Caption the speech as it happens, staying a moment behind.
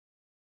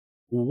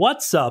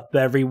What's up,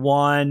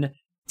 everyone?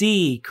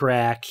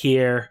 DKRACK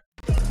here.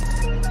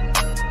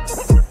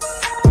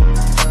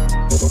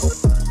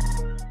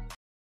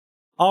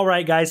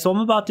 Alright guys, so I'm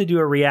about to do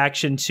a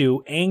reaction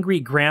to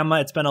Angry Grandma.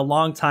 It's been a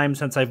long time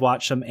since I've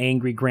watched some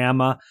Angry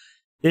Grandma.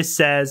 This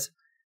says,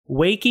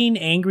 waking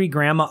Angry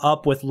Grandma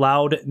up with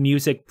loud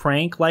music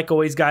prank. Like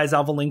always guys,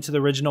 I'll have a link to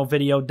the original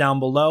video down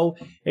below.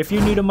 If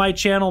you're new to my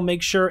channel,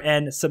 make sure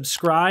and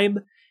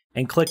subscribe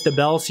and click the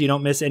bell so you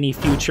don't miss any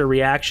future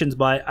reactions.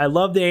 But I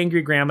love the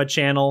Angry Grandma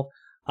channel.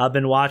 I've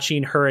been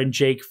watching her and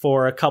Jake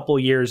for a couple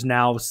years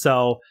now,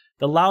 so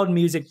the loud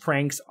music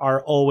pranks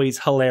are always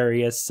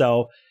hilarious.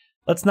 So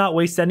let's not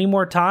waste any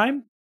more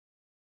time,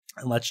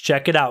 and let's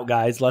check it out,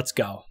 guys. Let's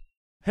go.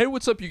 Hey,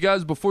 what's up, you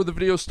guys? Before the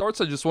video starts,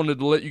 I just wanted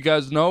to let you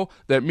guys know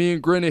that me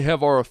and Granny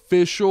have our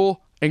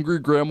official Angry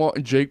Grandma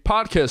and Jake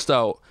podcast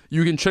out.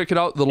 You can check it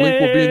out. The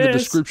link will be in the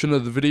description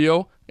of the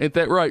video. Ain't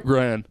that right,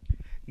 Gran?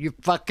 You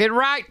fucking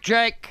right,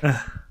 Jake.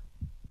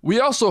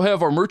 We also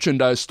have our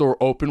merchandise store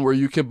open where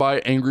you can buy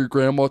Angry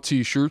Grandma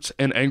t-shirts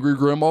and Angry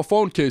Grandma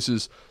phone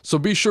cases. So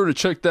be sure to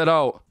check that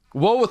out.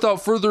 Well,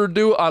 without further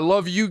ado, I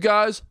love you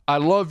guys. I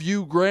love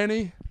you,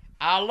 Granny.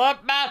 I love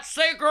my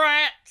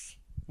cigarettes.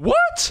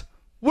 What?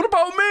 What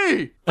about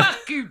me?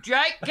 Fuck you,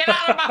 Jake. Get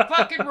out of my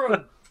fucking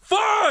room.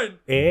 Fine.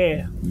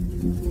 Yeah.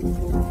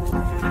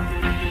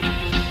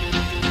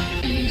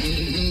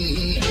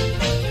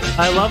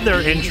 I love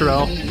their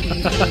intro.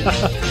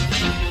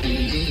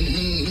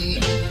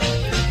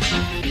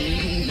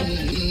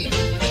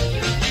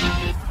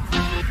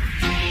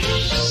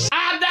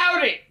 I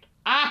knowed it.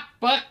 I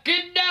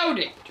fucking knowed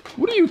it.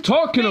 What are you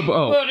talking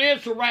about? What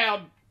is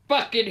around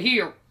fucking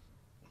here?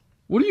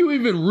 What are you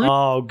even reading?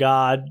 Oh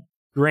God,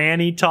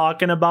 Granny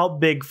talking about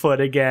Bigfoot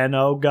again.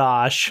 Oh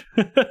gosh.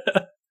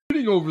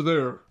 Over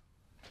there?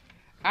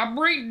 I'm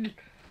reading,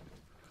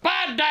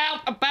 find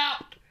out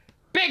about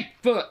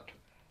Bigfoot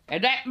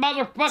and that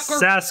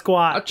motherfucker.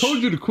 Sasquatch. I told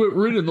you to quit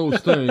reading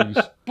those things.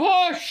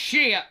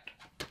 Bullshit.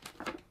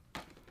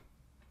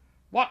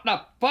 What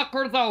the fuck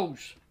are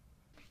those?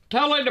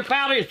 Telling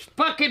about his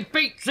fucking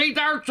feet. See,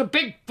 there's a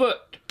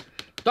Bigfoot.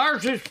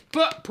 There's his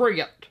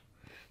footprint.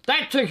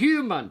 That's a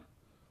human.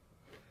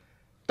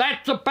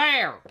 That's a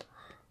bear.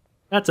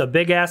 That's a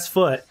big ass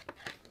foot.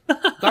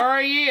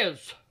 There he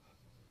is.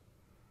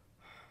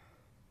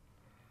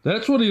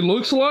 That's what he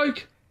looks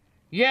like?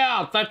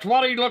 Yeah, that's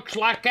what he looks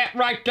like, that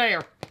right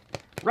there.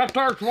 Right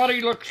there's what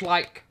he looks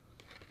like.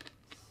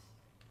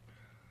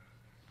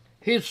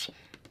 His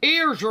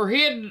ears are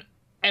hidden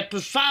at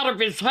the side of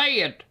his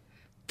head.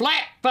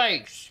 Flat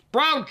face,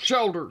 broad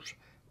shoulders,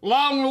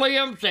 long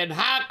limbs, and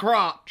high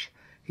crotch.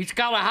 He's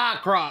got a high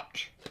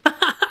crotch.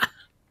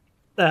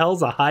 The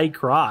hell's a high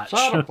crotch?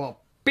 Son of a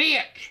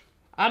bitch.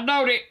 I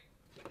knowed it.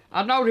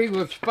 I knowed he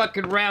was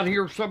fucking around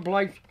here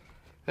someplace.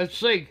 Let's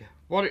see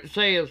what it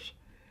says.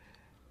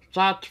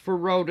 Sites for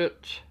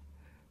rodents.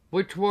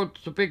 Which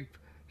one's the big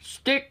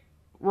stick,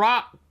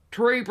 rock,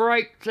 tree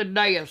breaks, and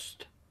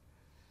nest?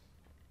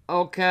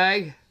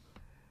 Okay.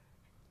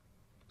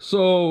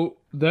 So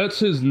that's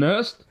his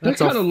nest? That's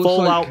that a kinda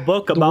full-out like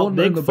book the about one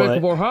in the back Bigfoot.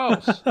 of our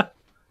house.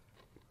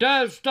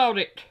 Does, don't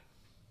it?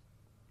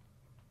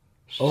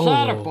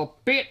 Son of a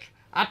bitch.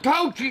 I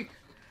told you.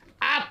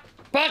 I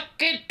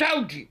fucking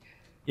told you.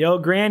 Yo,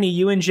 Granny,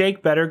 you and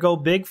Jake better go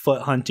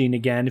Bigfoot hunting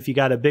again if you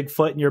got a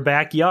Bigfoot in your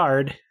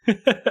backyard.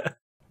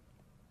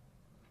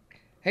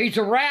 He's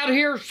around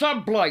here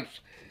someplace.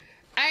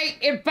 Hey,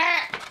 in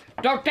fact,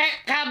 don't that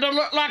kind of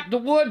look like the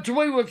woods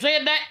we was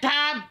in that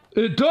time?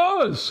 It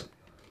does.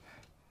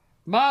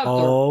 Mother.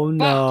 Oh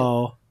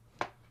no.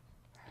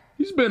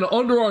 He's been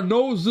under our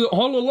nose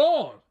all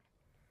along.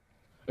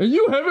 And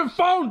you haven't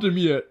found him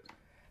yet.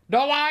 No,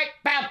 I ain't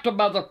found the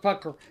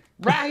motherfucker.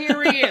 Right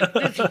here he is.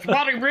 This is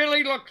what he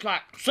really looks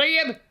like. See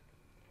him?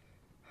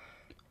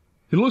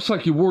 He looks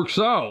like he works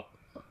out.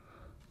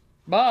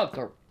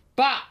 Motherfuck.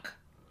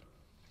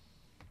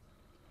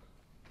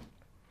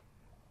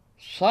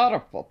 Son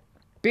of a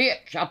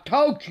bitch. I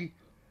told you.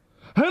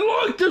 Hey,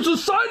 look, there's a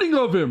sighting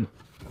of him.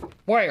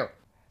 Where?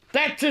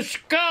 That's his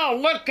skull.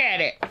 Look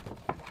at it.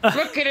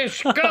 Look at his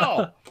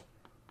skull.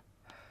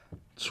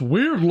 It's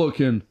weird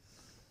looking.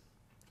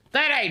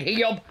 That ain't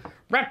him.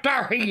 Right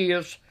there he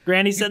is.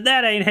 Granny said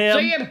that ain't him.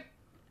 See him?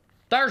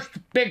 There's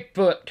the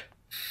Bigfoot.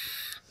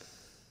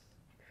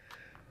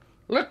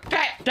 Look at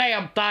that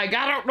damn thing.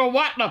 I don't know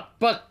what the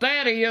fuck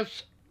that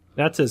is.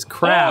 That's his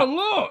crap. Oh,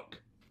 look.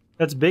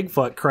 That's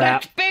Bigfoot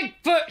crap. That's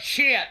Bigfoot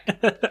shit.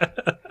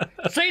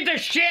 See the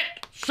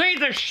shit? See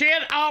the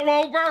shit all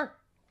over?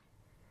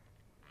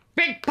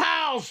 Big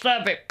piles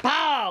of it.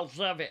 Piles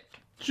of it.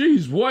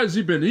 Jeez, why has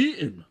he been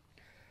eating?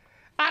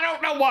 I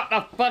don't know what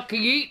the fuck he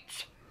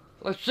eats.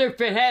 Let's see if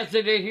it has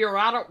it in here.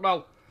 I don't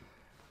know.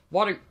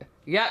 What it,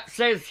 yeah, it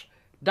says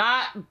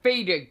diet and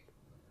feeding.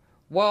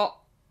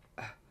 Well,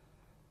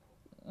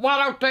 why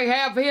don't they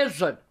have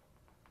his in?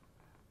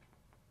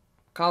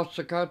 Across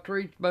the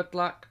country, but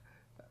like,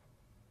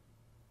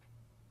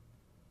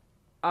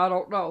 I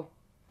don't know.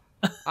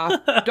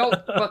 I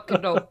don't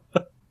fucking know.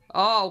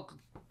 Oh,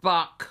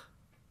 fuck.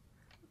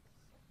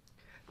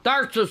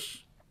 there's a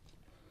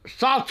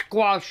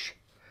Sasquatch.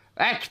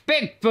 That's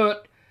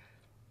Bigfoot.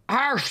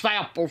 Hair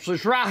samples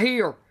is right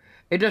here.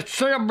 It is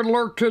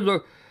similar to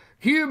the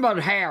human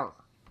hair.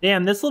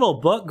 Damn, this little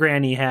book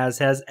Granny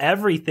has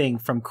everything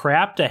from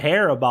crap to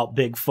hair about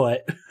Bigfoot.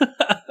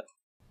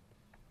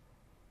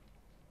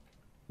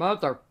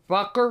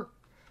 Motherfucker.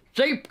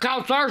 See,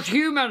 because there's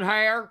human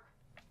hair.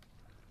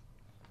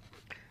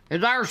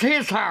 And there's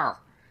his hair.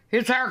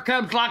 His hair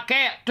comes like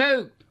that,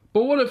 too.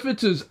 But what if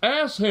it's his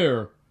ass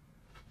hair?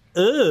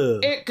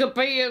 Ugh. It could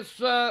be his,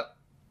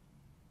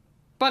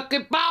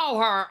 fucking ball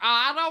hair.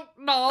 I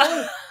don't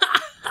know.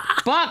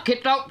 Fuck,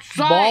 it don't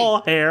say.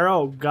 Ball hair,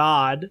 oh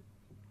God.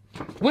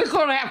 We're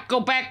gonna have to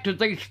go back to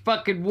these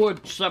fucking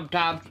woods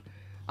sometimes.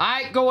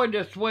 I ain't going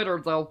this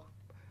winter, though.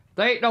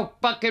 There ain't no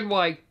fucking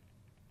way.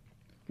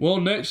 Well,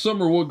 next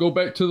summer we'll go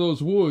back to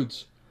those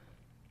woods.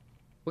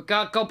 We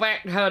gotta go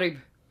back and hunt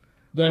him.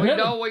 They We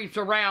know he's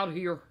around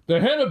here. They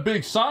had a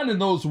big sign in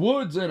those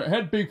woods and it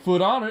had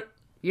Bigfoot on it.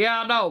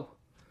 Yeah, I know.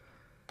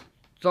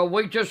 So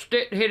we just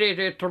didn't hit it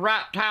at the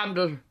right time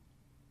to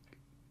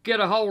get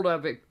a hold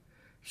of him.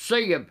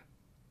 See him.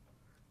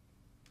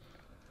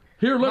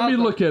 Here, let me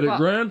look at it, Motherfuck.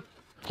 Gran.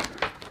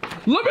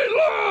 Let me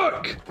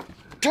look!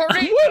 Turn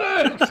Quit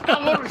it! it!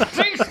 I want to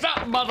see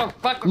something,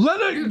 motherfucker.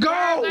 Let it you go!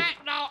 try that,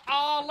 and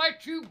I'll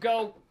let you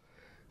go.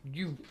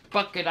 You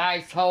fucking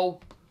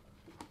asshole.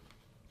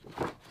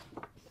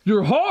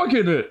 You're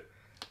hogging it!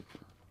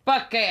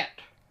 Fuck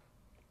that.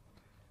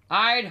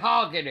 I ain't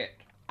hogging it.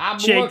 I'm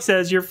Jake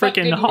says you're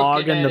freaking fucking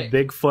hogging looking the at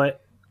it. Bigfoot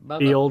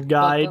field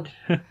guide.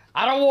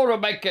 I don't want to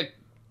make a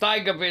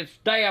thing of his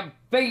damn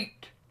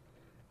feet.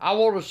 I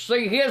want to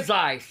see his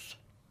ice.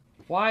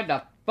 Why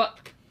the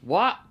fuck?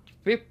 What?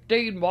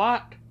 15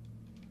 what?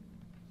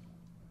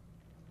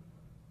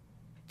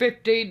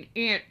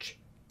 15-inch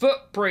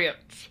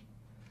footprints.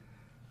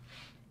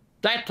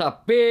 That's a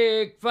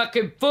big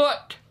fucking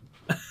foot.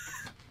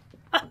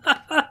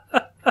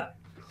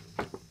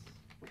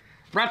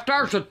 Right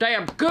there's a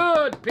damn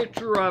good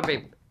picture of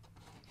him.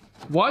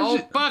 Why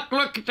is Fuck,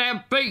 look at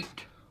them feet.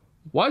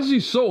 Why is he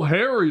so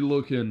hairy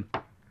looking?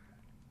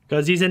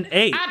 Because he's an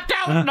ape. I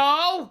don't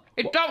know.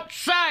 It don't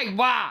say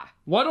why.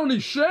 Why don't he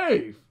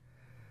shave?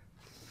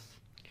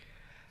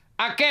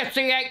 I guess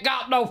he ain't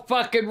got no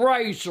fucking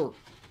razor.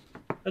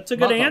 That's a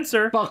good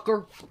answer.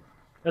 Fucker.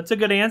 That's a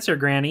good answer,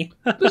 Granny.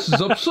 This is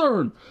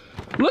absurd.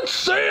 Let's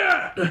see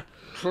it!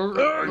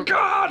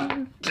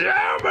 God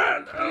damn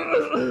it!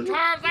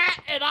 Try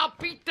that and I'll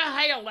beat the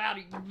hell out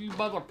of you, you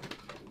mother...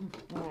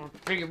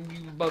 Damn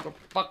you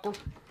motherfucker.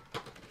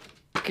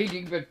 Can't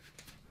even...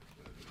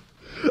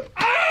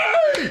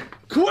 Hey!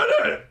 Quit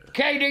it!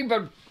 Can't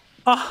even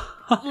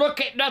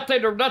look at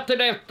nothing or nothing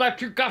else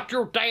that you got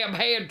your damn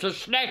hands to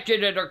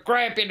snatching it or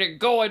grabbing and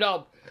going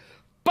on.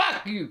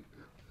 Fuck you.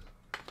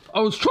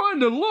 I was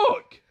trying to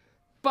look.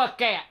 Fuck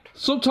that.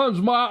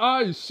 Sometimes my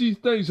eyes see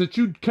things that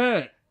you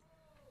can't.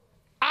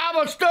 I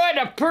was doing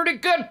a pretty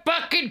good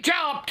fucking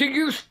job till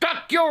you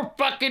stuck your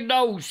fucking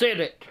nose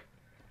in it.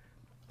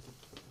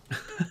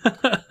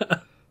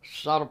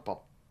 Son of a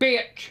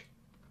bitch.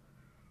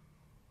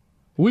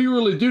 We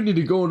really do need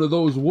to go into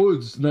those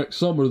woods next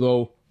summer,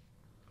 though.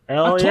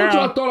 Hell I told yeah. you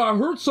I thought I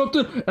heard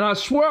something, and I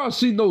swear I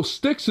seen those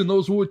sticks in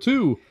those woods,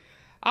 too.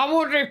 I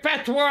wonder if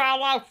that's where I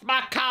lost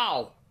my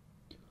cow.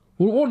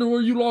 I wonder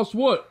where you lost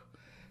what?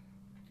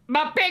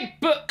 My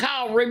Bigfoot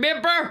cow,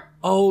 remember?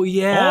 Oh,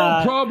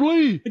 yeah. Oh,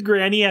 probably.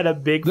 Granny had a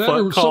That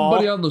Bigfoot or call.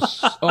 somebody on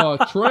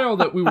the trail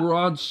that we were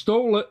on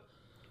stole it.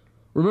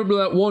 Remember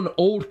that one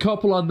old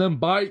couple on them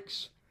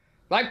bikes?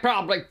 They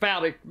probably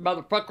found it,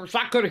 motherfuckers.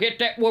 I could have hit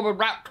that woman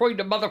right between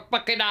the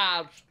motherfucking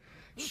eyes.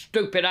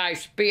 Stupid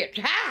ass bitch.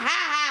 Ha ha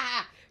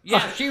ha.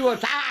 Yeah, she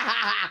was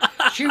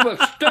she was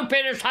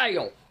stupid as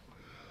hell.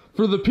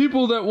 For the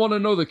people that want to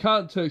know the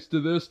context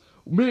of this,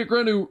 me and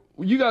Granny,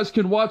 you guys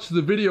can watch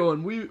the video,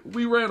 and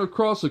we ran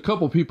across a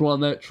couple people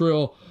on that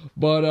trail,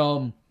 but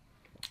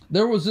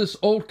there was this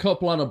old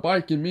couple on a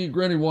bike, and me and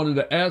Granny wanted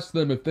to ask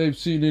them if they've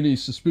seen any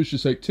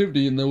suspicious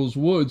activity in those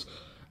woods,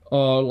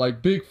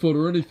 like Bigfoot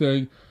or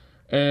anything.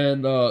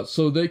 And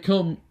so they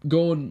come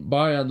going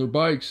by on their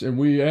bikes, and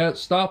we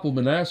stop them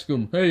and ask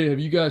them, hey, have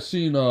you guys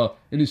seen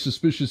any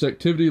suspicious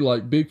activity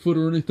like Bigfoot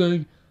or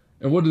anything?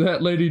 And what did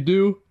that lady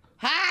do?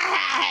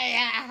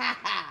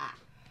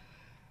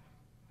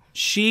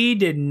 She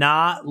did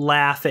not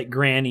laugh at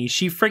Granny.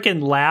 She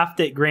freaking laughed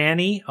at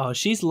Granny. Oh,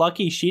 she's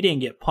lucky she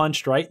didn't get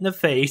punched right in the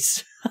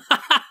face.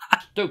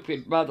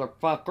 Stupid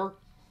motherfucker.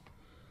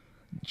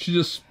 She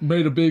just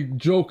made a big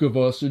joke of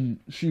us, and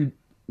she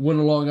went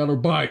along on her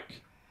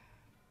bike.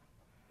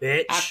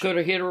 Bitch. I could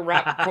have hit her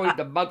right between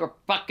the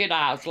motherfucking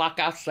eyes, like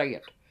I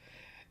said.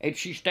 And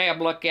she's damn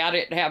lucky I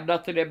didn't have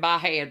nothing in my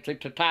hands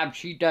at the time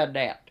she done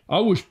that. I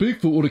wish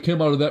Bigfoot would have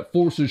come out of that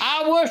forces.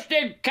 I wish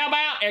they'd come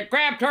out and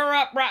grabbed her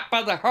up right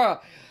by her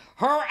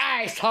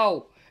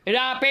asshole. And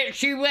I bet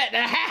she went,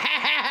 ha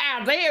ha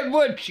ha, then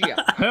would she?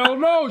 Hell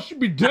no, she'd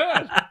be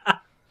dead.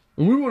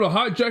 And we would have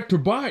hijacked her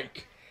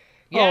bike.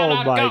 Yeah, Oh and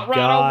I'd my got right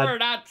God. over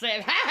and I'd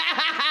said, ha ha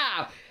ha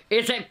ha,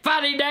 is it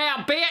funny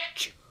now,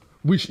 bitch?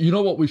 You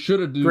know what we should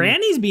have done?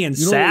 Granny's being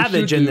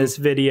savage in this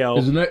video.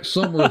 Is next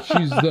summer, if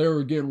she's there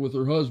again with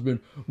her husband,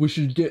 we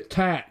should get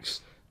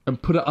tacks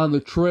and put it on the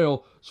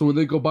trail so when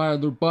they go by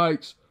on their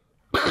bikes,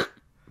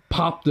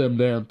 pop them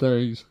damn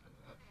things.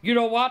 You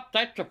know what?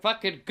 That's a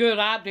fucking good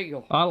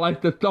idea. I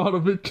like the thought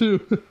of it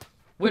too.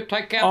 We'll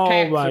take out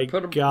tacks and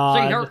put them.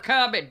 God. See her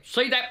coming.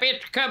 See that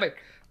bitch coming.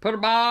 Put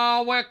them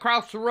all the way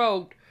across the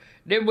road.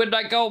 Then when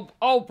they go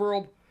over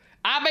them,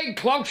 I mean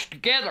close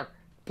together.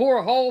 Pour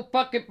a whole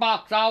fucking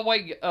box all the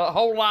way, a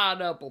whole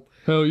line of them.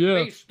 Hell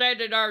yeah. Be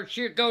standing there and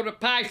she'll go to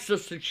pass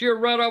us and she'll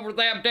run over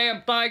them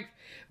damn things.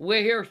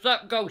 We'll hear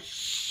something go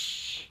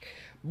shh.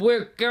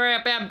 We'll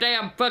grab them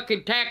damn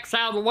fucking tacks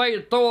out of the way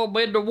and throw them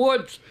in the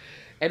woods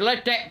and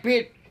let that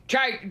bitch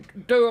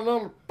do a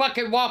little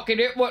fucking walking.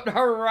 It wouldn't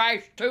hurt her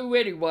ass too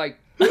anyway.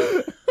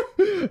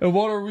 And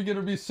what are we going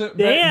to be sitting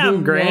back Damn,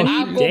 doing? Granny.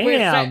 I'm going to be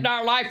Damn. sitting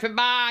there laughing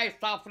my ass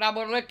off and I'm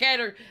going to look at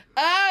her.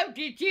 Oh,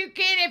 did you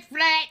get a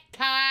flat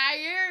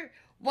tire?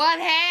 What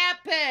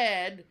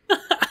happened?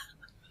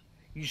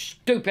 You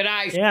stupid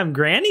ass Damn,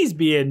 Granny's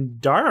being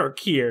dark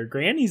here.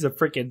 Granny's a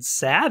freaking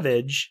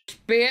savage.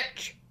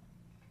 bitch.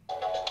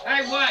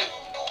 Hey, wait.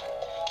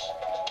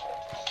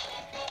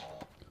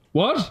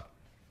 What?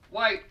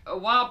 Wait, a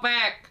while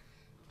back,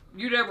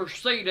 you never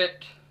seen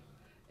it,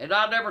 and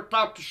I never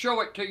thought to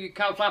show it to you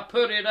because I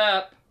put it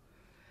up.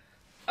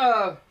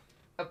 A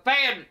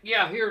fan,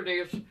 yeah, here it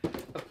is.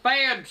 A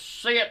fan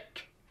sent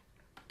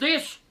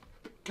this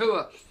to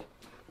us,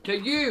 to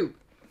you,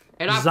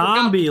 and I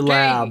Zombie forgot to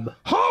tell Lab.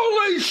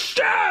 Holy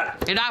shit!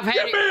 you. And I've had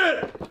Give me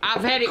it. it!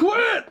 I've had it.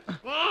 Quit!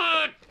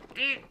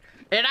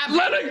 And I've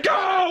Let it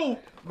go!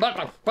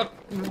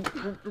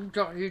 Motherfucker,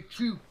 I hit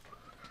you.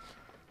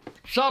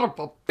 Son of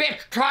a bitch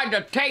trying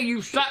to tell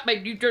you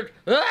something, you just...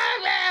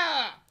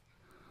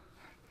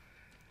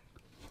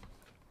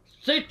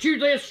 Sent you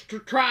this to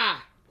try.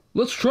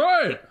 Let's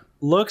try it.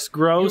 Looks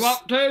gross. You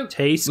want to?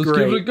 Tastes Let's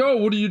great. give it a go.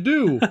 What do you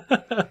do?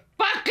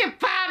 Fuck if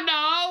I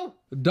know.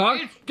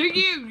 Doc, It's to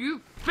you.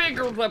 You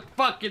figure the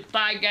fucking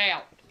thing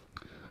out.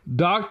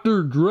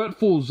 Dr.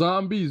 Dreadful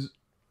Zombies.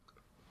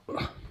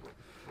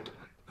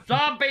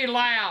 Zombie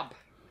Lab.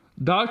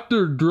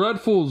 Dr.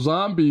 Dreadful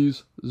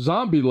Zombies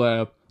Zombie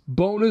Lab.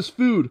 Bonus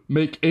food.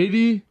 Make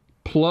 80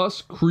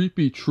 plus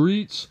creepy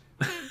treats.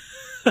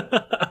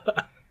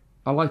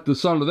 I like the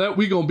sound of that.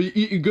 We gonna be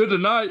eating good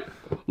tonight.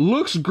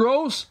 Looks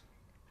gross.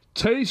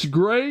 Tastes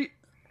great.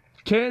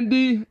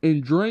 Candy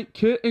and drink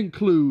kit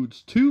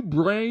includes 2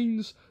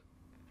 brains.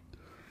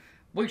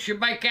 We should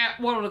make out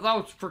one of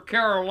those for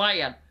Carol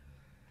Ann.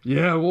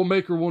 Yeah, we'll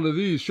make her one of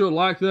these. She'll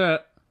like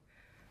that.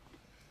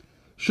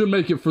 Should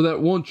make it for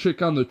that one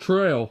chick on the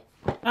trail.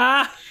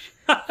 Ah,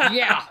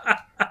 Yeah,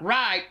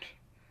 right.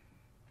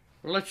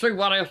 Let's see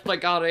what else they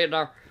got in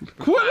there.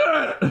 Quit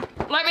it!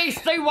 Let me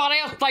see what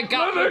else they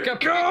got. Let We can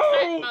it fix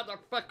go! that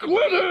motherfucking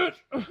Quit bitch.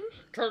 it!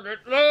 Turn it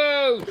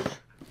loose.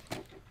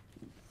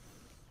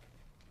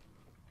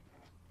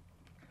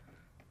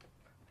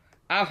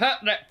 I'll hunt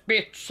that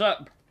bitch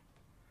up.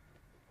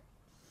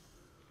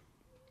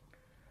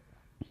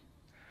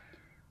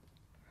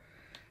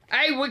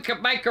 Hey, we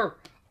could make her,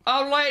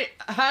 oh, lady,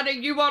 honey,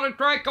 you want a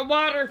drink of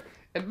water?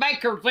 And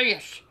make her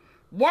this.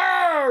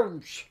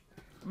 Worms!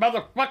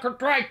 Motherfucker,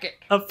 drink it.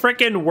 a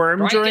freaking worm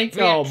Drink drink? it,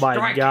 bitch, Oh my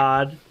drink it.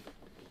 god.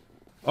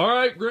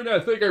 Alright, Granny, I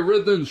think I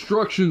read the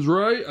instructions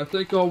right. I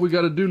think all we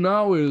gotta do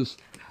now is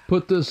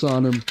put this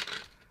on him.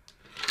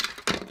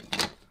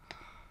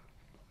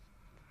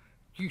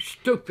 You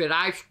stupid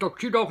ass.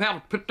 Don't you know how to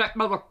put that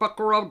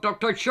motherfucker on? Don't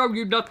they show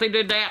you nothing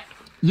in that?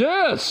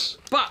 Yes!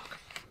 Fuck.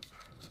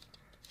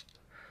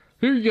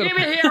 Here you go. Give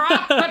it here.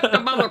 I'll put the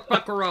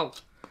motherfucker on.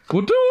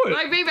 We'll do it!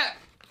 They've even...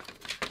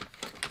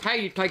 How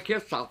you take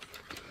this off?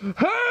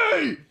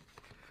 Hey!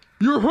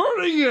 You're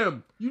hurting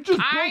him! You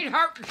just I ain't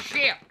hurting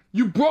shit.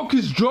 You broke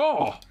his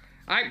jaw!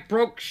 I ain't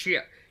broke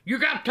shit. You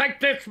gotta take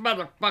this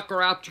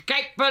motherfucker out. You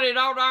can't put it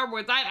on there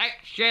with that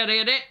shit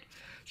in it.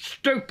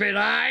 Stupid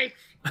ass.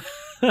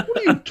 What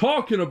are you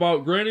talking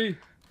about, Granny?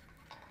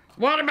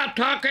 What am I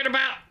talking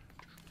about?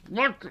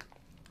 What?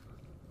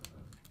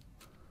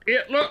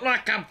 It looked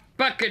like I'm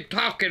fucking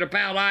talking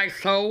about,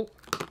 asshole.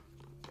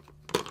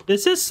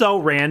 This is so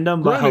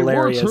random but Granny,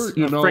 words hilarious. hurt,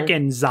 you a know.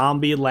 freaking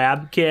zombie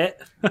lab kit.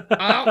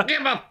 I don't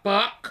give a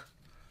fuck.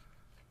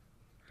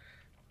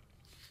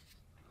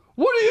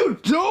 What are you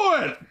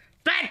doing?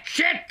 That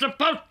shit's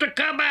supposed to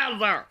come out of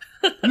there.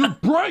 You're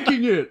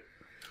breaking it!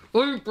 I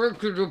ain't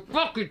breaking the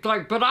fucking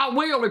thing, but I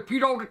will if you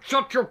don't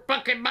shut your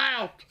fucking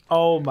mouth.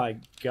 Oh my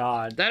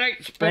god. That ain't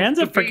supposed Man's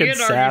to a be freaking in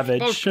there.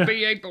 savage. You're supposed to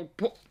be able to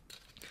put...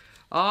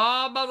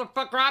 Oh,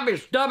 motherfucker, I'm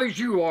as dumb as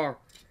you are.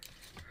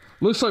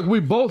 Looks like we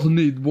both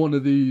need one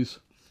of these.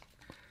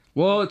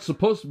 Well, it's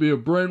supposed to be a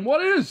brain.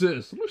 What is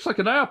this? It looks like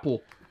an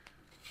apple.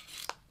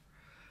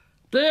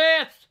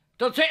 This,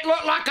 does it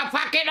look like a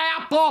fucking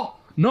apple?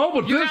 No,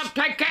 but You this gotta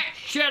take that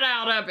shit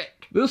out of it.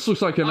 this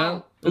looks like an Oh.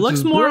 apple. It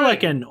looks more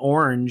like an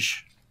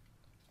orange.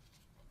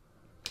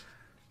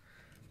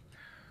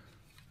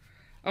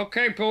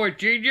 Okay, boy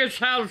genius,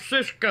 how's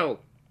this go?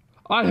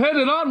 I had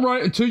it on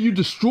right until you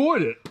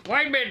destroyed it.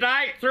 Wait a minute,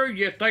 I ain't through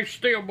yet. There's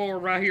still more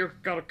right here.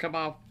 Gotta come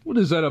off. What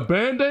is that, a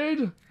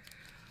Band-Aid?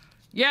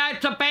 Yeah,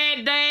 it's a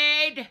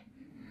Band-Aid.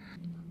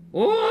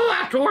 Oh,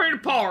 I tore it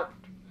apart.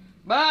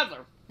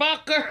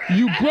 Motherfucker.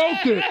 You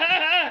broke it.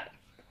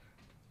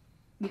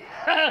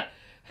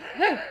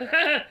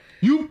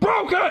 You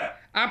broke it!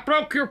 I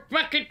broke your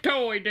fucking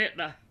toy,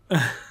 didn't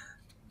I?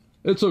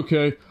 It's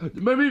okay.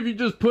 Maybe if you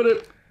just put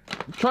it,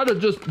 try to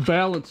just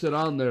balance it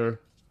on there.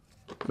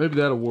 Maybe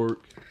that'll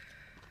work.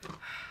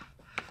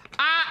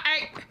 I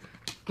ain't...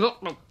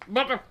 Look, the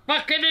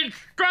motherfucking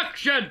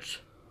instructions.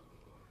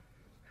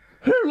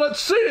 Here, let's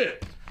see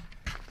it.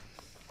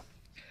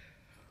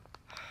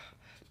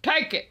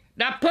 Take it.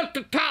 Now put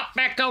the top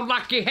back on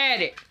like you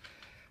had it.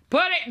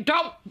 Put it,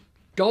 don't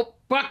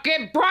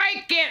fucking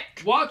break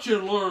it. Watch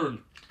and learn.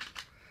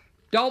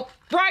 Don't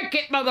break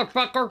it,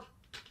 motherfucker.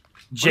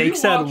 Jake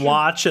said watching?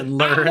 watch and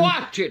learn. I'm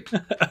watching.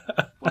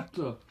 What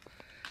the?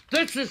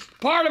 This is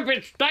part of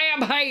its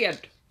damn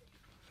head.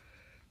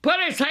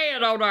 Put his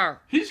head on there.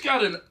 He's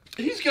got an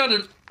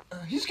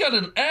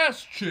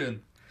ass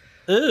chin.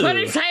 Ooh, Put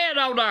his head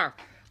on there.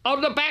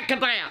 On the back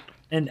of that.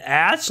 an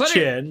ass Put it-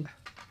 chin.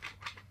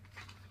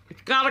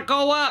 It's gotta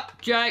go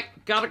up, Jake.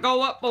 Gotta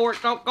go up more.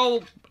 It don't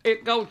go.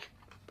 It goes.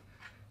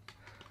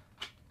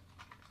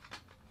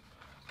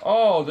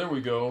 Oh, there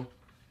we go.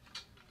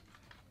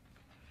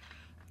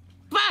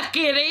 Fuck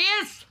it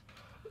is.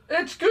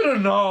 It's good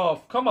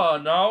enough. Come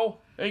on now.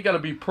 Ain't gotta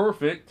be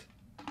perfect.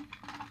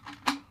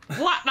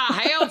 What the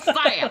hell's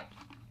that?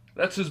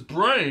 That's his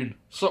brain.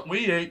 Something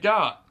we ain't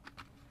got.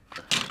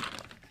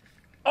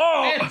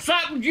 Oh, It's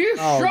something you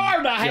Oh,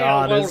 sure the hell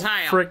God, won't his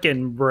have.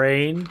 freaking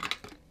brain.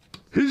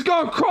 he's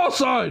gone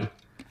cross-eyed.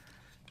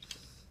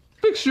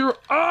 Fix your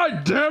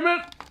eye,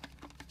 damn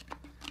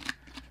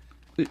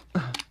it.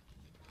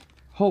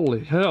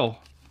 Holy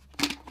hell.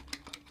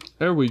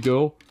 There we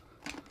go.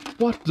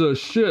 What the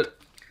shit?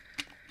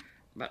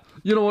 But-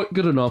 You know what?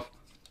 Good enough.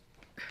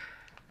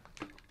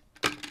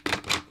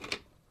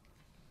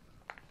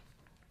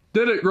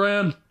 Did it,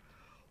 Gran.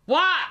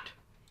 What?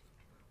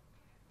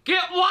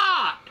 Get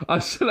what? I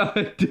said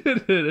I did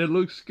it. It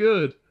looks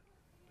good.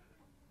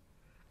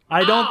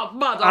 I don't.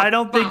 Oh, I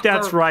don't think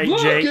that's motherfucker. right,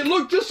 Look, Jake. it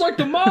looked just like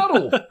the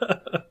model.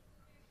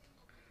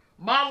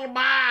 Model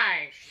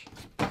my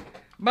eyes.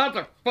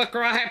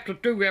 Motherfucker, I have to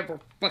do every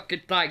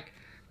fucking thing.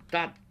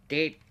 God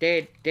damn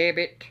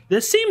it.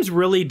 This seems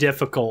really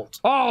difficult.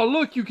 Oh,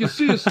 look, you can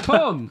see his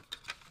tongue.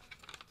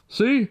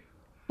 See?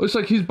 Looks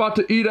like he's about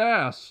to eat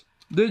ass.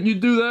 Didn't you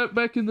do that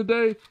back in the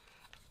day?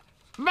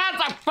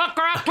 Motherfucker,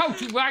 I told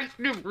you I ain't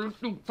never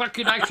do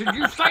fucking action.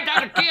 You say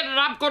that again and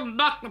I'm gonna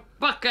knock the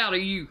fuck out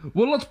of you.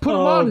 Well, let's put him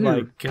Oh on my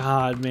here.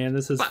 God, man,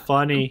 this is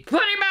funny.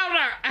 Put him on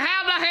there.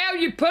 How the hell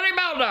you put him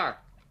on there?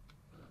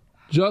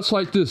 Just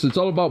like this. It's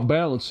all about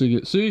balancing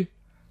it. See?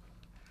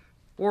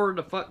 Where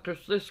the fuck does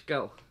this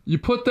go? You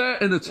put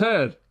that in its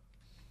head.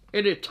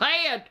 In its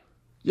head?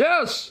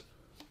 Yes!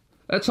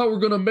 That's how we're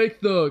going to make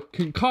the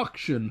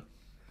concoction.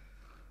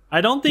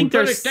 I don't think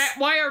Put there's. it that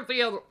way or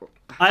the other?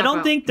 I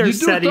don't think they're You do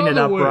setting it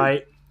the up other way,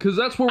 right. Because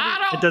that's where I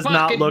don't It does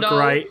not fucking look know.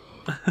 right.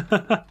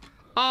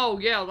 Oh,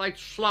 yeah, they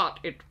slot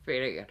it to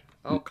fit in.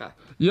 Okay.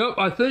 Yep,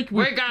 I think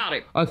We got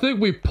him. I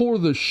think we pour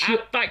the I shit.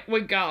 think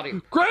we got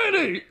him.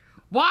 Granny!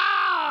 What?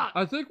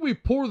 I think we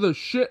pour the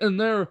shit in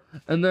there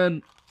and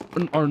then,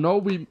 or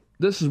no,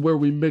 this is where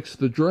we mix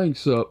the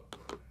drinks up.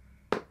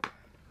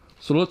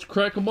 So let's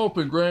crack them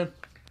open, Gran.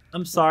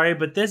 I'm sorry,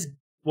 but this,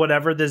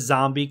 whatever this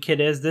zombie kid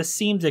is, this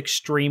seems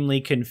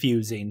extremely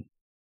confusing.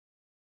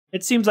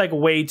 It seems like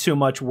way too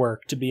much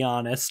work, to be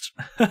honest.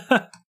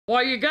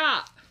 What you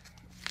got?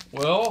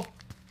 Well,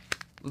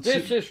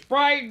 This is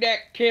sprain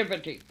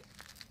activity.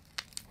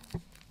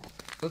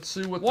 let's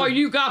see what What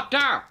you got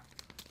there?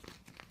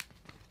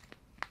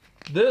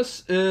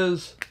 This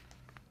is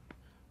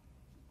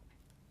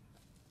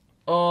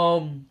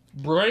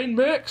brain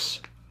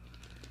mix.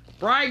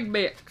 Brain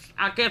mix.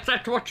 I guess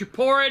that's what you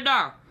pour in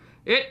there.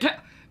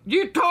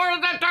 You tore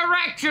the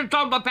directions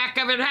on the back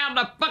of it. How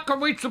the fuck are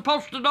we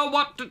supposed to know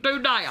what to do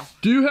now?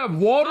 Do you have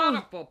water?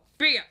 Wonderful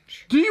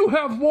bitch. Do you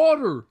have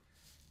water?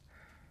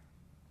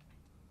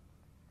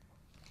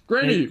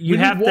 Granny, you we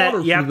have need water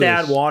to. You for have to this.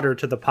 add water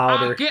to the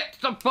powder. I'll get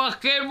some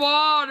fucking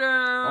water.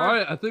 All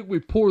right, I think we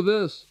pour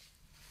this.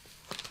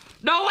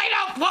 No, we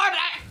don't pour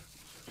that.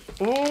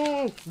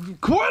 Oh,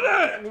 quit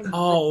it!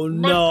 Oh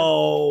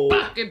no!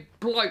 Fucking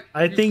plate.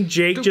 I think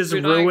Jake just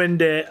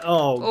ruined it.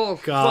 Oh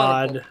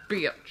God! Son of a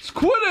bitch.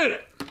 Quit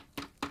it!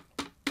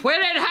 Quit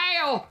it,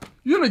 hell.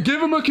 You're gonna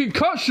give him a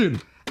concussion.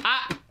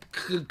 I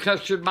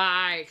concussion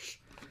my ass,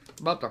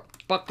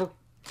 motherfucker.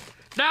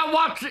 Now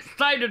what's it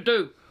say to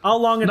do? How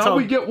long Now until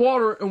we get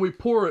water and we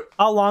pour it.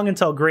 how long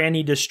until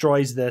Granny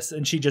destroys this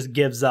and she just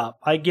gives up?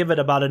 I give it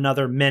about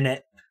another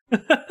minute.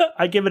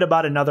 I give it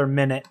about another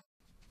minute.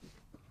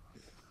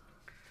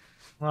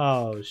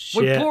 Oh We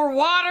shit! pour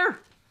water.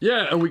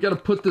 Yeah, and we gotta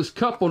put this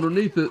cup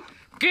underneath it.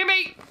 Give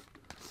me.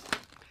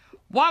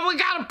 Why we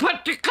gotta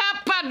put the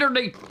cup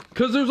underneath?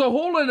 Because there's a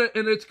hole in it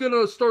and it's going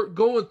to start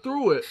going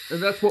through it.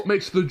 And that's what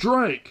makes the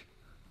drink.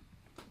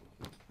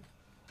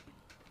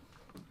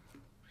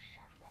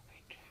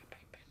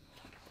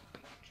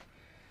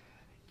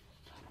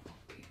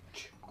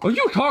 Are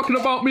you talking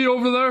about me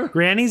over there?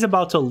 Granny's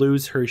about to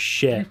lose her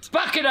shit.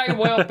 Fucking ain't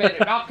well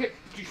bedded. I'll get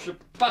you some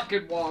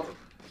fucking water.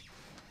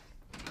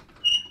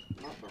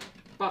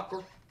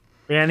 Motherfucker.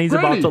 Granny's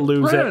about to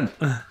lose it.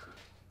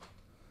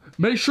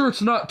 Make sure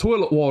it's not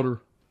toilet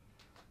water.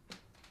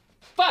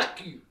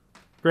 Fuck you.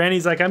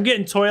 Granny's like, I'm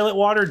getting toilet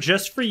water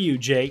just for you,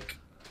 Jake.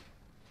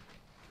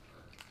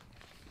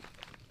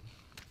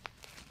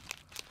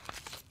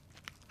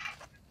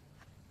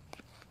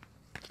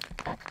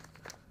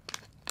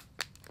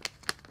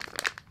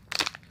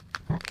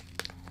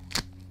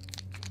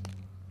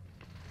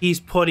 He's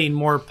putting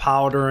more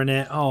powder in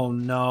it. Oh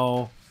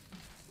no.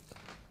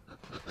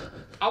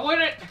 I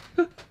want it.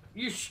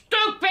 You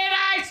stupid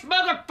ass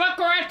motherfucker,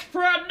 that's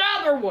for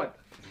another one.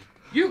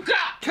 You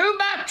got too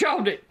much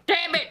on it.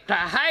 Damn it to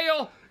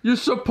hell. You're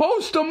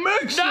supposed to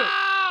mix it.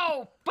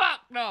 No!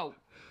 Fuck no.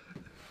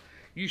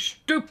 You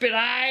stupid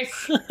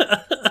ass.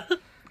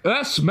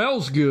 That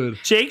smells good.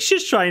 Jake's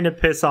just trying to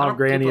piss off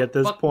Granny at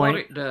this point.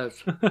 What it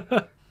does.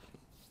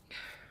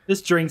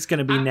 This drink's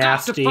gonna be I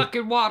nasty. got the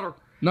fucking water.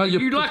 No,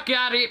 you look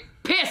at it,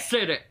 piss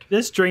in it.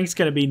 This drink's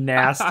gonna be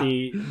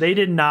nasty. They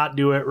did not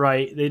do it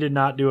right. They did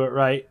not do it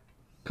right.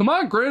 Come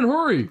on, Gran,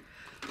 hurry.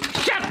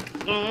 Shut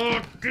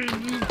up.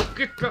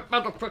 Get that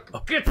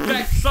motherfucker. Get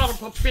that son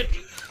of a bitch.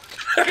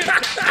 Get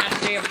that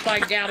goddamn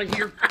thing out of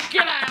here.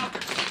 Get out.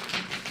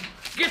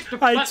 Get the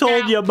fuck out. I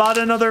told you about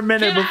another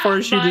minute Get before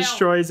out she now,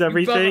 destroys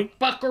everything. You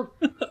motherfucker.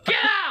 Get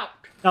out.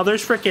 Now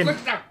there's freaking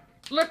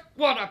Look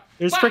what a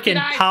there's fucking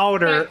freaking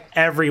powder thing.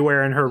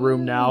 everywhere in her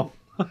room now.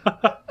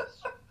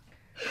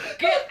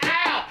 Get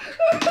out.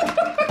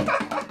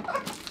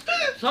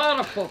 Son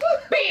of a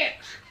bitch.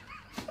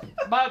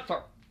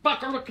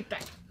 Motherfucker, look at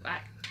that.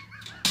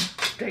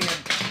 Damn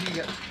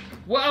shit.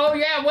 Well,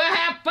 yeah, we'll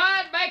have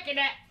fun making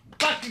that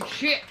fucking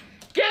shit.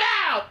 Get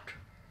out!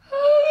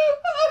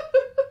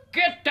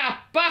 Get the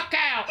fuck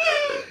out!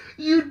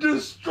 You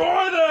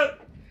destroyed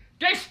it!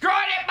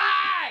 Destroyed it, my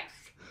eyes!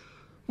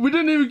 We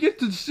didn't even get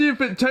to see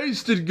if it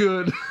tasted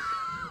good.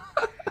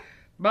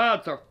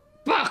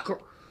 Motherfucker!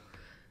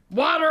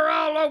 Water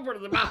all over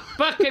my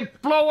fucking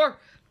floor.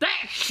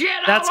 That shit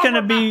That's all gonna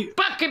over be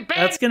my fucking bed.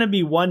 that's gonna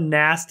be one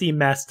nasty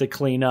mess to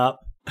clean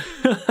up.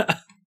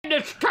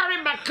 It's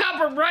turning my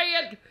cover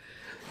red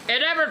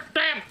and every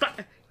damn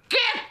thing.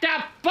 Get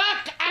the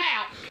fuck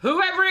out!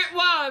 Whoever it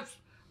was,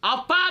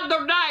 I'll find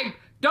their name.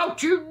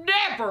 Don't you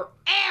never,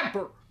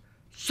 ever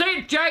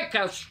send Jake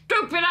a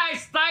stupid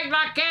ass thing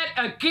like that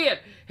again.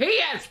 He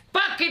has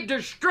fucking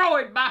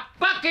destroyed my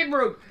fucking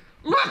room.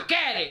 Look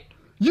at it.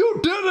 You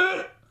did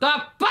it!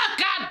 The fuck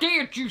I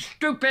did, you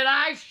stupid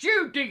ass.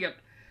 You did.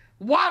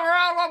 Water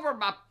all over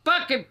my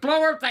fucking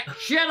floor. That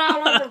shit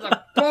all over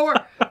the floor.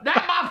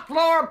 Now my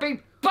floor be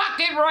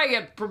fucking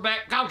red from that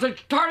because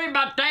it's turning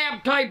my damn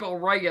table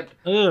red.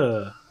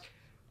 Ugh.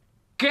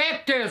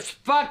 Get this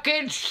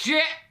fucking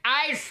shit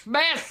ice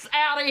mess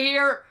out of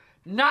here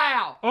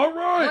now. All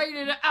right.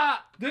 Clean it up.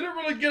 Did it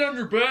really get on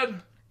your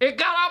bed? It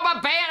got on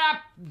my bed. I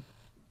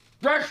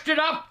brushed it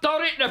up,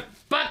 thrown it in the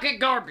fucking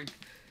garbage.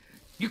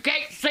 You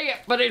can't see it,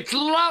 but it's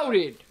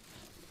loaded.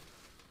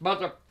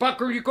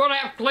 Motherfucker, you're gonna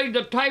have to clean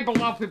the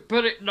table off and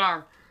put it in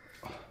there.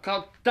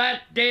 Cause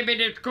that damn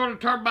it, it's gonna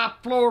turn my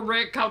floor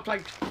red cause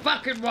there's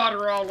fucking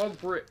water all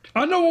over it.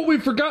 I know what we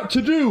forgot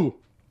to do.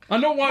 I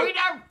know why. We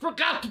never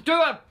forgot to do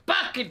a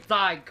fucking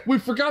thing. We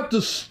forgot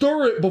to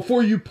stir it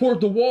before you poured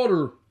the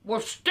water.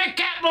 Well, stick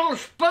that little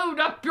spoon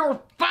up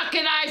your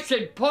fucking ass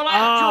and pull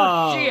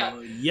out your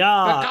shit.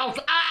 Yeah. Because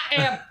I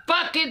am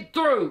fucking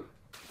through.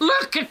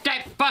 Look at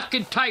that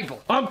fucking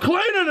table. I'm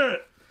cleaning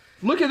it.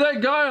 Look at that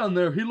guy on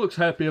there. He looks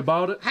happy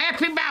about it.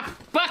 Happy my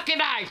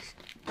fucking ass.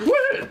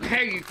 Quit!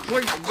 Hey, you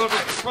clean the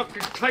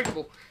motherfucking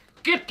table.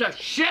 Get the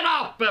shit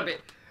off of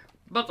it.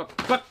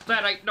 Motherfucker,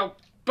 that ain't no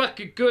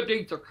fucking good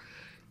either.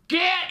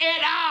 Get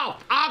it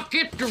off. I'll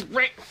get the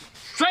rent.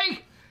 See?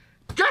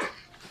 Just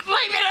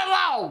leave it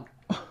alone.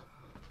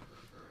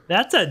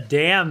 That's a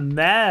damn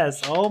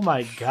mess. Oh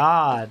my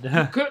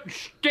god. Couldn't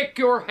stick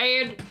your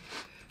hand,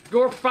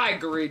 your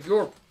finger in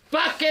your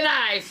fucking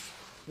ass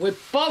with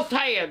both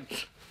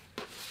hands.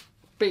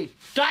 Be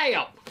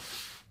damn.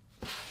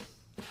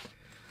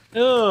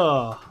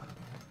 Ugh.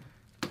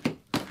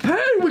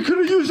 Hey, we could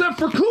have used that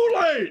for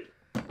Kool-Aid.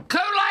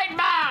 Kool-Aid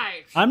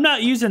mine. I'm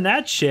not using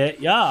that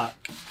shit. Yuck.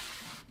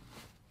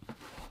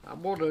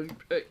 I'm gonna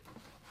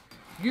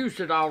use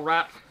it all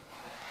right.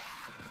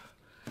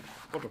 I'm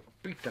gonna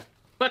beat the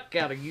fuck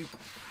out of you.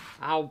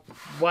 I'll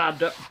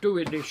wind up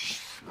doing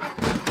this.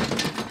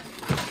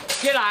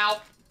 Get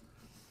out.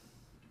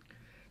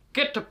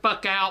 Get the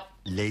fuck out.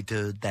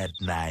 Later that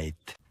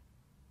night.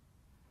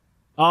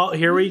 Oh,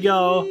 here we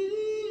go.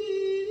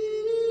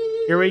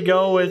 Here we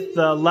go with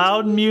the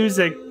loud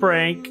music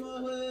prank.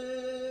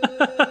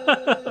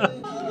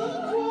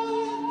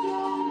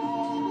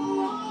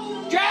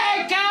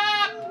 Jake!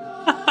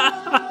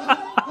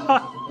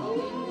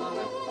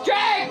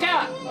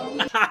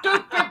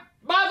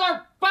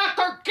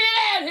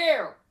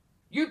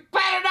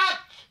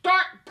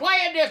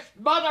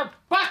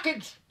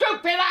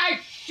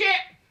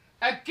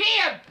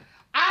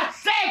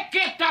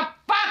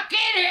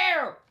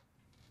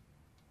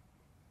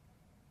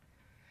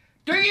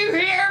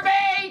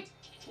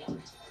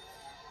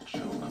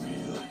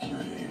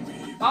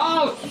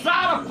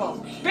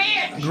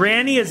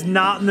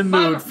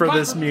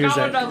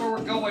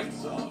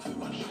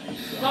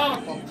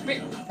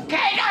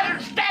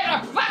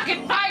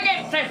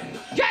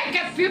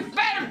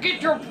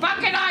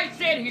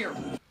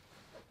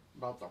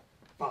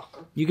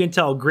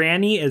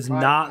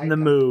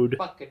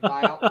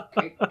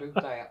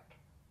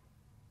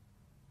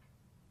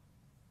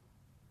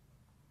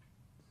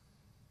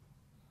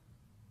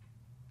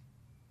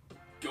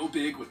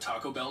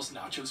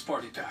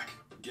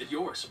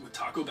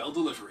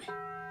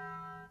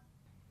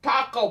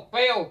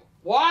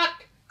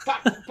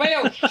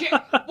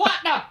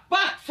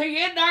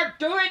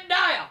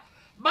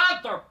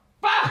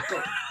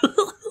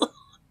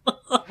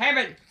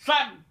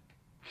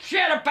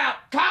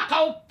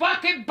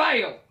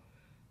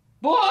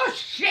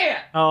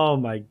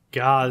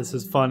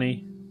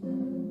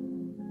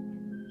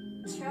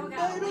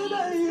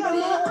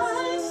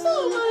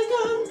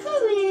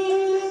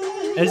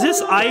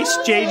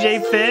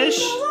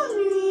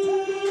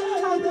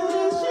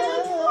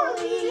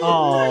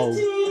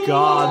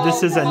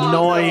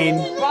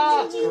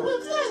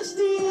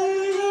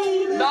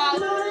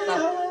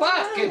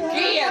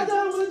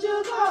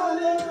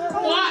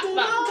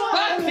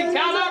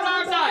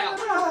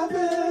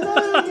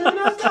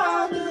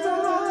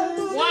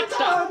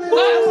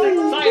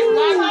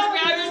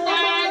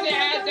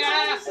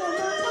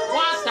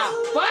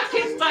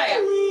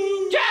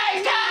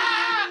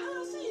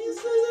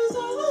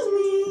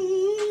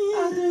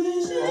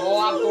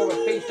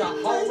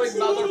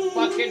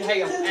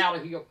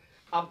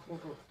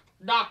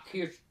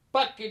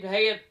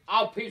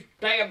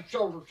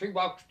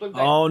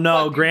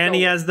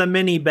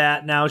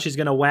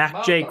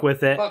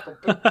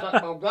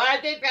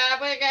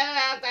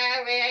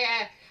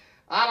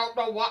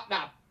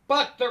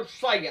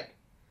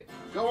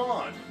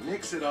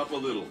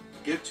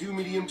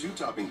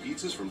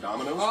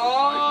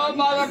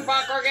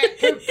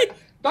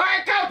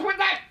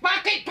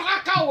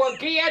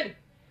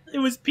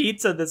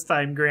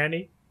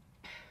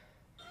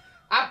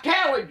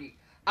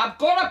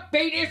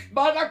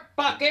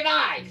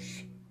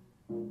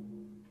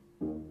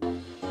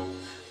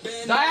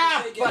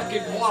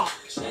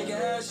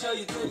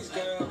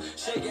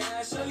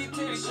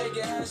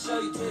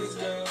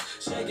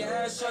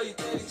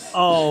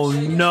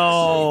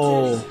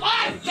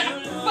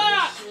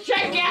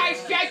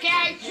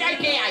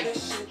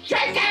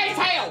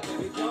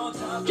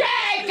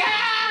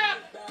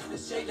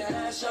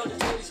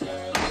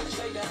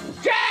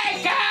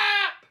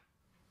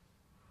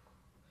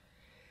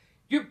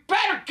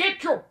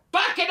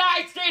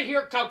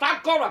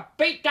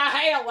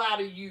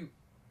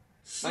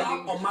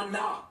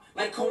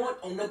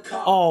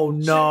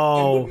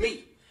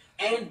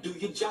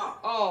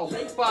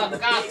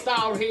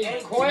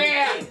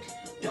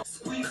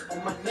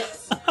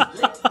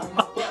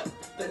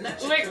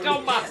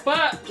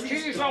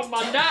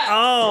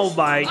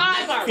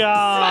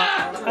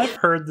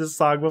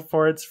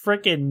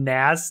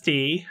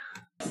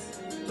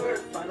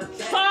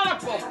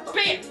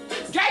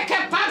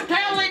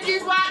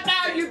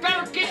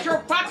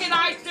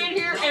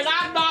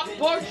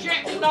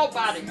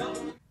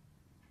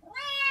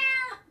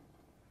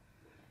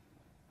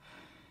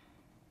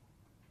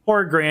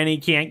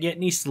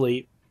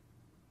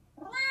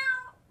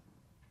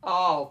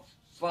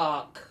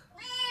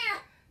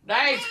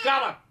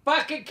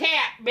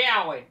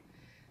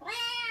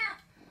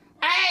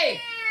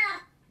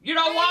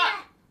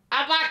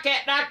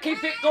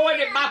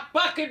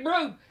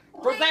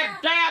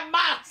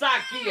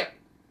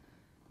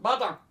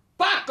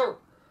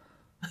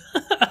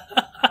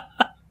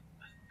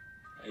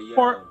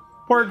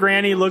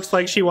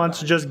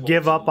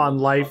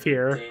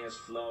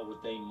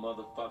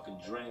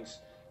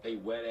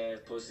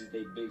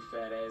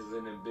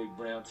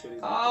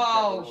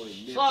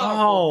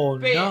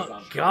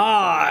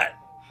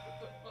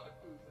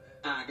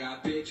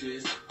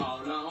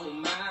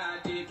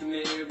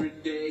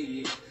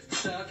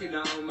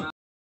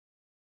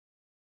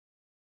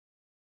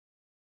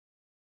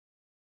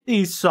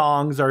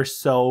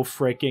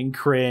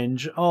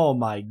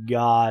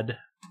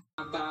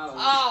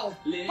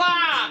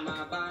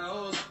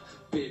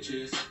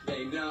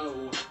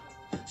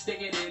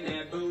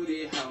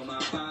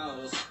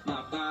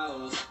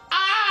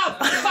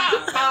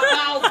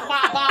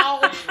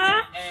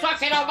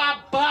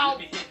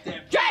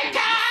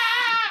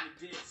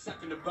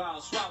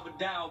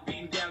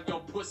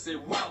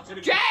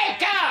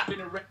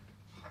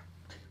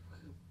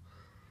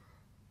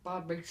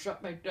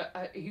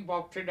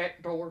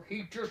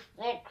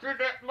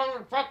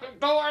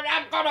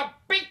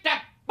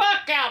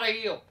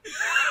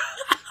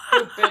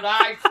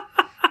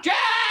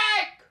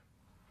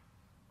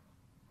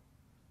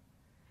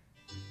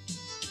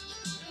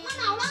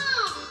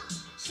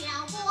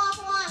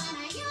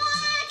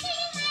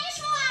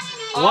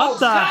 What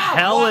the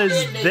hell is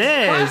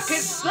this? Fuck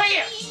is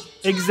this?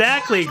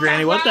 Exactly,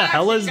 Granny. What the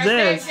hell is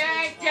this?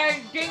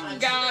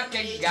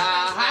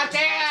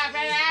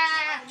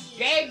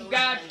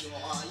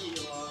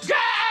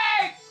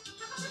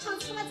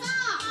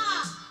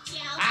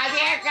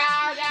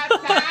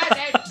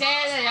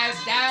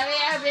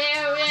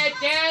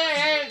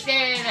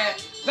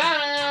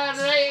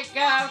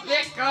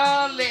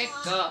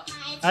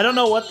 I don't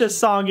know what this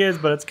song is,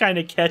 but it's kind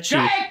of catchy.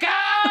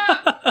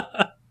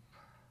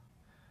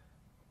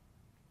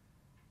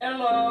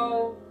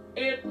 Hello,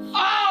 it's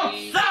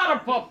son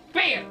of a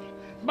bitch!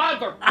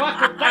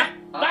 Motherfucker, that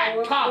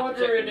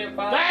toxic.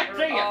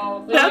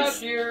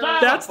 That's it.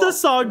 That's the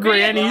song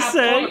Granny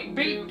sang.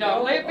 Beat the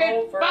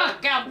living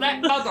fuck out of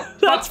that motherfucker.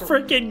 That's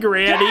freaking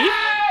Granny.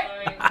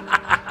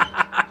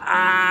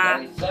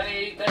 They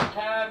say that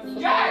time's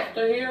supposed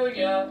to heal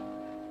ya,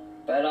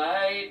 but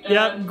I ain't done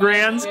Yep,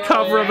 Gran's much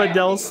cover of yet.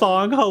 Adele's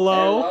song,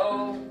 Hello.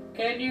 Hello,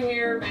 can you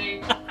hear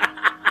me?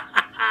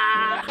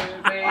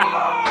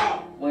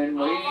 When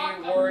we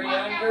were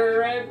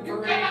younger and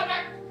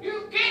free,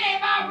 You get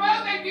in my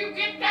room and you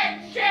get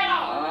that shit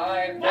off.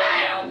 I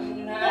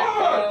found how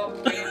to help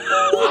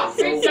people. I'll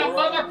beat the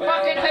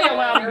motherfucking hell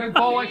out of you,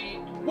 boy.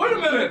 Wait a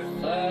minute!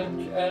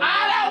 I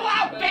don't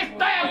want this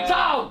damn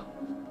song.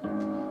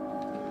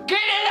 Get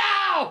it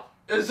out.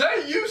 Is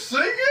that you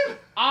singing?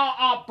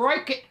 I'll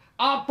break it.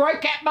 I'll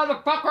break that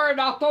motherfucker and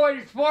I'll throw it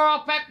as far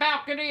off that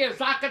balcony as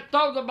I can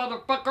throw the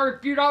motherfucker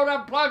if you don't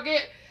unplug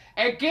it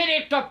and get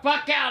it the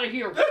fuck out of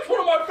here. That's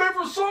one of my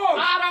favorite songs!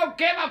 I don't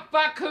give a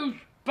fuck whose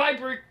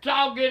favorite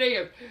song it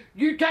is.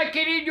 You take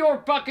it in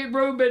your fucking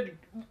room and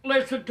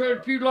listen to it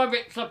if you love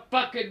it so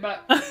fucking much.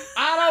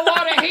 I don't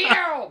want to hear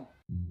them.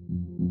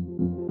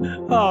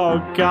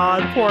 Oh,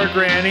 God, poor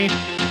Granny.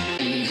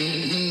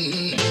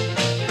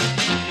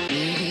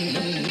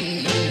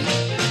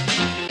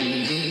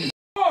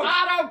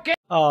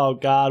 Oh,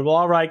 God. Well,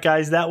 all right,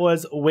 guys. That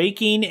was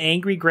Waking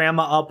Angry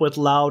Grandma Up with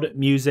Loud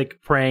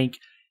Music Prank.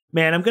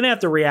 Man, I'm going to have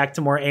to react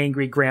to more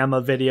Angry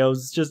Grandma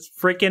videos. Just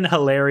freaking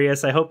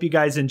hilarious. I hope you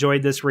guys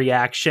enjoyed this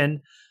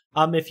reaction.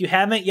 If you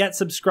haven't yet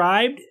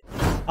subscribed,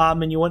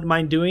 and you wouldn't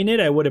mind doing it,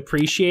 I would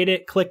appreciate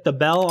it. Click the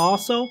bell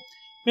also.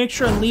 Make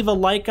sure and leave a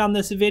like on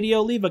this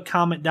video. Leave a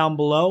comment down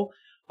below.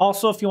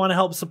 Also, if you want to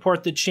help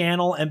support the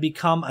channel and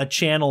become a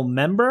channel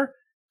member,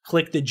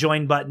 click the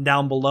join button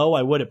down below.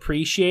 I would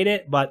appreciate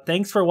it. But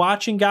thanks for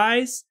watching,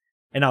 guys,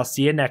 and I'll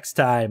see you next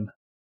time.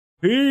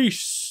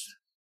 Peace.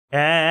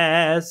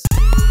 Yes.